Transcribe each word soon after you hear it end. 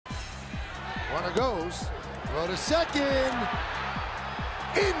Runner goes, throw to second,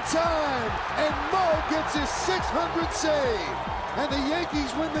 in time, and Mo gets his 600th save, and the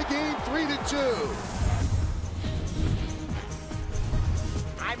Yankees win the game 3-2.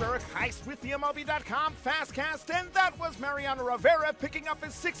 I'm Eric Heist with the MLB.com FastCast, and that was Mariano Rivera picking up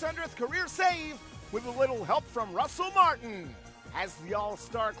his 600th career save with a little help from Russell Martin, as the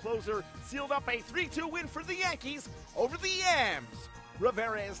all-star closer sealed up a 3-2 win for the Yankees over the Yams.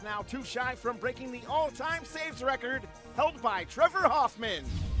 Rivera is now too shy from breaking the all-time saves record held by Trevor Hoffman.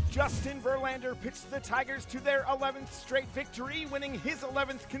 Justin Verlander pitched the Tigers to their 11th straight victory, winning his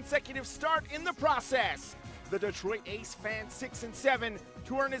 11th consecutive start in the process. The Detroit ace fanned 6-7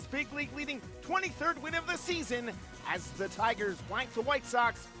 to earn his big league leading 23rd win of the season as the Tigers blanked the White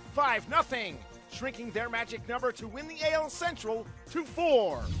Sox 5-0, shrinking their magic number to win the AL Central to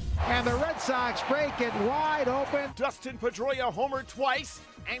 4. And the Red Sox break it wide open. Dustin Pedroia homered twice,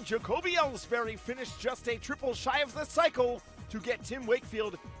 and Jacoby Ellsbury finished just a triple shy of the cycle to get Tim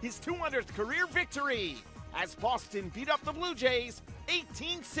Wakefield his 200th career victory, as Boston beat up the Blue Jays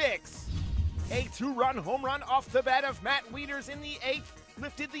 18-6. A two-run home run off the bat of Matt Wieters in the 8th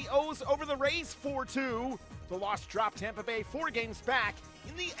lifted the O's over the Rays 4-2. The loss dropped Tampa Bay 4 games back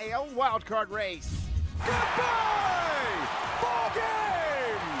in the AL wildcard race. Goodbye! Ball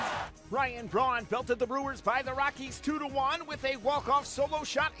game! Ryan Braun belted the Brewers by the Rockies 2-1 with a walk-off solo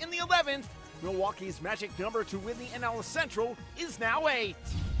shot in the 11th. Milwaukee's magic number to win the NL Central is now 8.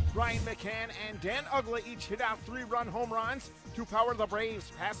 Ryan McCann and Dan Uggla each hit out 3-run home runs to power the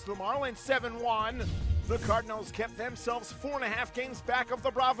Braves past the Marlins 7-1. The Cardinals kept themselves 4.5 games back of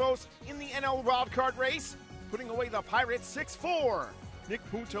the Bravos in the NL wildcard race, putting away the Pirates 6-4. Nick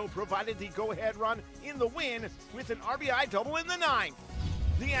Punto provided the go-ahead run in the win with an RBI double in the 9th.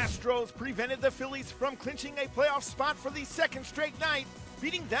 The Astros prevented the Phillies from clinching a playoff spot for the second straight night,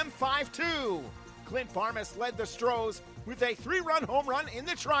 beating them 5-2. Clint Barmes led the Stros with a 3-run home run in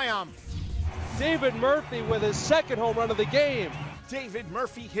the triumph. David Murphy with his second home run of the game. David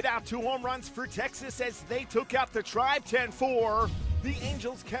Murphy hit out 2 home runs for Texas as they took out the Tribe 10-4. The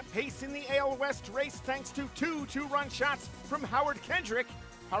Angels kept pace in the AL West race thanks to 2 2-run shots from Howard Kendrick,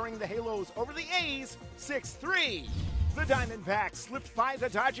 powering the Halos over the A's 6-3. The Diamondbacks slipped by the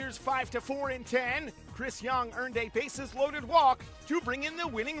Dodgers 5-4 in 10. Chris Young earned a bases-loaded walk to bring in the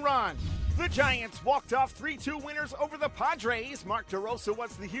winning run. The Giants walked off 3-2 winners over the Padres. Mark DeRosa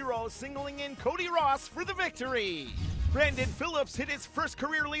was the hero, singling in Cody Ross for the victory. Brandon Phillips hit his first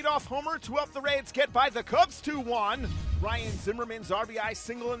career leadoff homer to help the Reds get by the Cubs 2-1. Ryan Zimmerman's RBI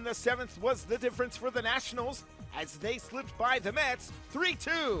single in the 7th was the difference for the Nationals as they slipped by the Mets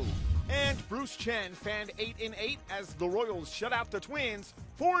 3-2. And Bruce Chen fanned 8-8 as the Royals shut out the Twins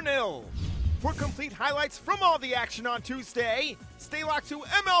 4-0. For complete highlights from all the action on Tuesday, stay locked to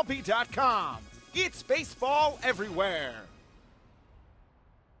MLB.com. It's baseball everywhere.